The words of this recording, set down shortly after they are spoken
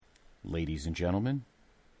Ladies and gentlemen,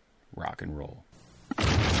 rock and roll.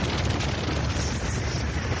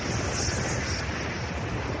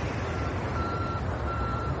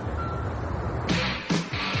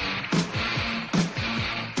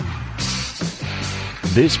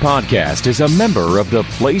 This podcast is a member of the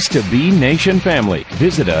Place to Be Nation family.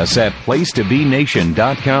 Visit us at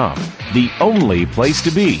placetobenation.com, the only place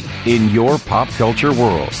to be in your pop culture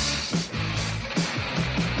world.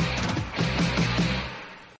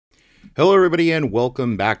 Hello, everybody, and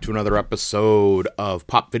welcome back to another episode of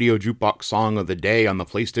Pop Video Jukebox Song of the Day on the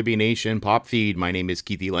Place to Be Nation pop feed. My name is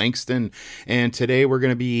Keithy Langston, and today we're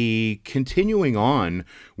going to be continuing on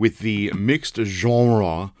with the mixed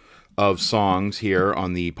genre of songs here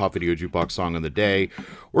on the Pop Video Jukebox Song of the Day.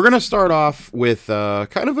 We're going to start off with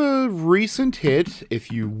kind of a recent hit,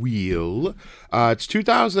 if you will. It's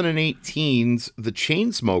 2018's The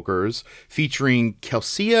Chainsmokers featuring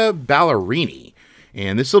Kelsea Ballerini.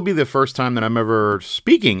 And this will be the first time that I'm ever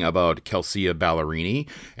speaking about Kelsea Ballerini,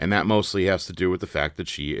 and that mostly has to do with the fact that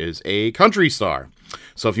she is a country star.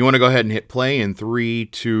 So if you want to go ahead and hit play in 3,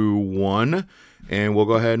 2, 1, and we'll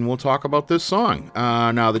go ahead and we'll talk about this song.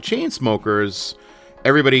 Now, the Chainsmokers,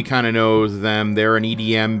 everybody kind of knows them. They're an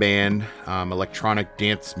EDM band, electronic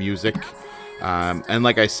dance music. And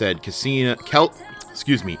like I said, Kelsea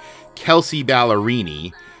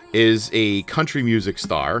Ballerini is a country music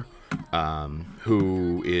star.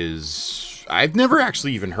 Who is... I've never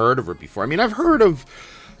actually even heard of her before. I mean, I've heard of,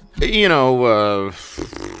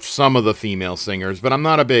 some of the female singers, but I'm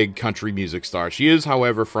not a big country music star. She is,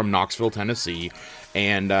 however, from Knoxville, Tennessee,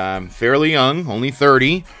 and fairly young, only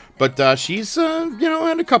 30, but she's,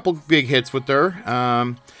 had a couple big hits with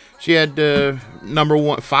her. She had 5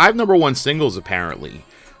 number one singles, apparently.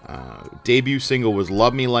 Debut single was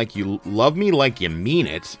Love Me Like You Mean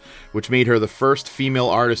It, which made her the first female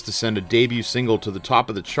artist to send a debut single to the top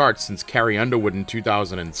of the charts since Carrie Underwood in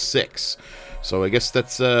 2006. So I guess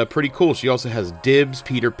that's pretty cool. She also has Dibs,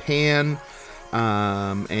 Peter Pan,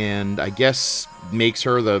 and I guess makes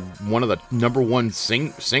her one of the number one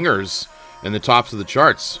singers in the tops of the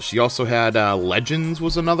charts. She also had Legends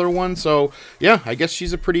was another one. So yeah, I guess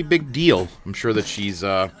she's a pretty big deal. I'm sure that she's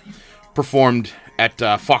performed at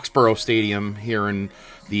Foxborough Stadium here in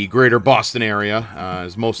the greater Boston area,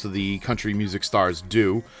 as most of the country music stars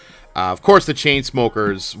do. Of course, the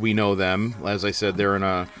Chainsmokers, we know them. As I said, they're in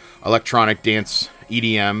a electronic dance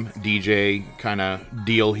EDM DJ kind of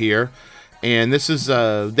deal here. And this is,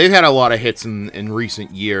 they've had a lot of hits in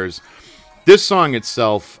recent years. This song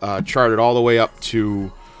itself charted all the way up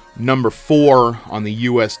to number 4 on the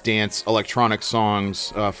U.S. Dance Electronic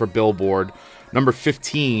Songs for Billboard. Number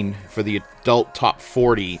 15 for the Adult Top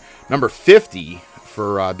 40. Number 50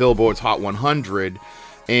 for Billboard's Hot 100.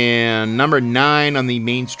 And number 9 on the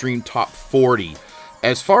Mainstream Top 40.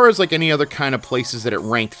 As far as like any other kind of places that it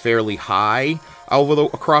ranked fairly high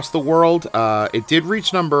across the world, it did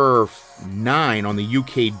reach number 9 on the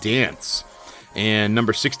UK Dance. And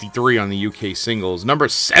number 63 on the UK Singles. Number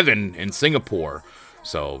 7 in Singapore.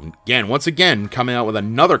 So, once again, coming out with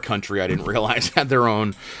another country I didn't realize had their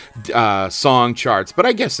own song charts. But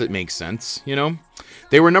I guess it makes sense,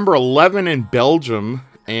 They were number 11 in Belgium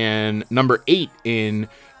and number 8 in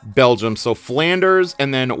Belgium. So, Flanders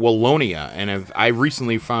and then Wallonia. And I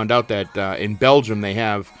recently found out that in Belgium they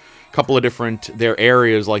have a couple of their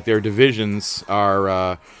areas, like their divisions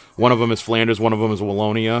are... one of them is Flanders, one of them is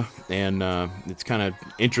Wallonia, and it's kind of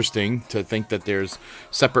interesting to think that there's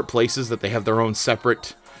separate places, that they have their own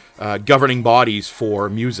separate governing bodies for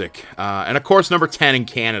music. And, of course, number 10 in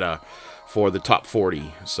Canada for the top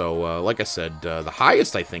 40. So, like I said, the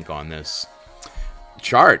highest, I think, on this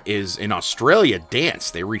chart is in Australia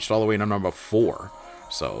Dance. They reached all the way to number 4.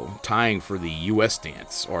 So, tying for the U.S.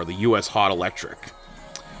 Dance, or the U.S. Hot Electric.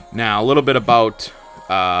 Now, a little bit about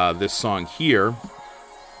this song here.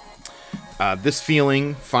 This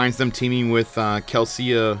feeling finds them teaming with Kelsea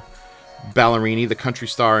Ballerini, the country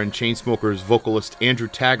star, and Chainsmokers vocalist Andrew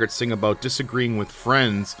Taggart sing about disagreeing with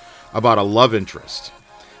friends about a love interest.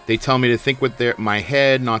 They tell me to think with my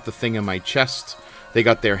head, not the thing in my chest. They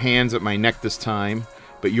got their hands at my neck this time,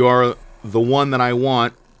 but you're the one that I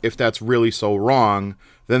want. If that's really so wrong,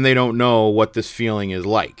 then they don't know what this feeling is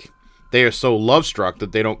like. They are so love-struck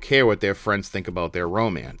that they don't care what their friends think about their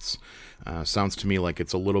romance. Sounds to me like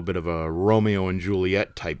it's a little bit of a Romeo and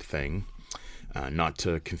Juliet type thing. Not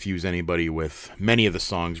to confuse anybody with many of the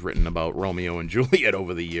songs written about Romeo and Juliet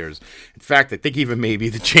over the years. In fact, I think even maybe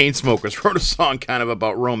the Chainsmokers wrote a song kind of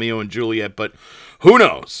about Romeo and Juliet, but who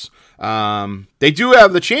knows? The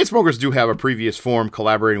Chainsmokers do have a previous form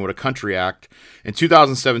collaborating with a country act. In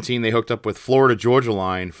 2017, they hooked up with Florida Georgia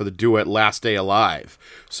Line for the duet Last Day Alive.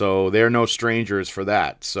 So they're no strangers for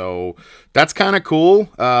that. So that's kind of cool.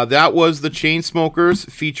 That was the Chainsmokers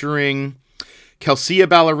featuring Kelsea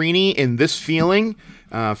Ballerini in This Feeling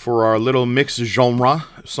for our little mixed genre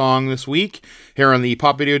song this week. Here on the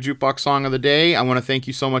Pop Video Jukebox Song of the Day, I want to thank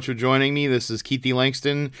you so much for joining me. This is Keithy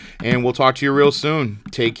Langston, and we'll talk to you real soon.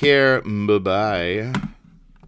 Take care. Bye-bye.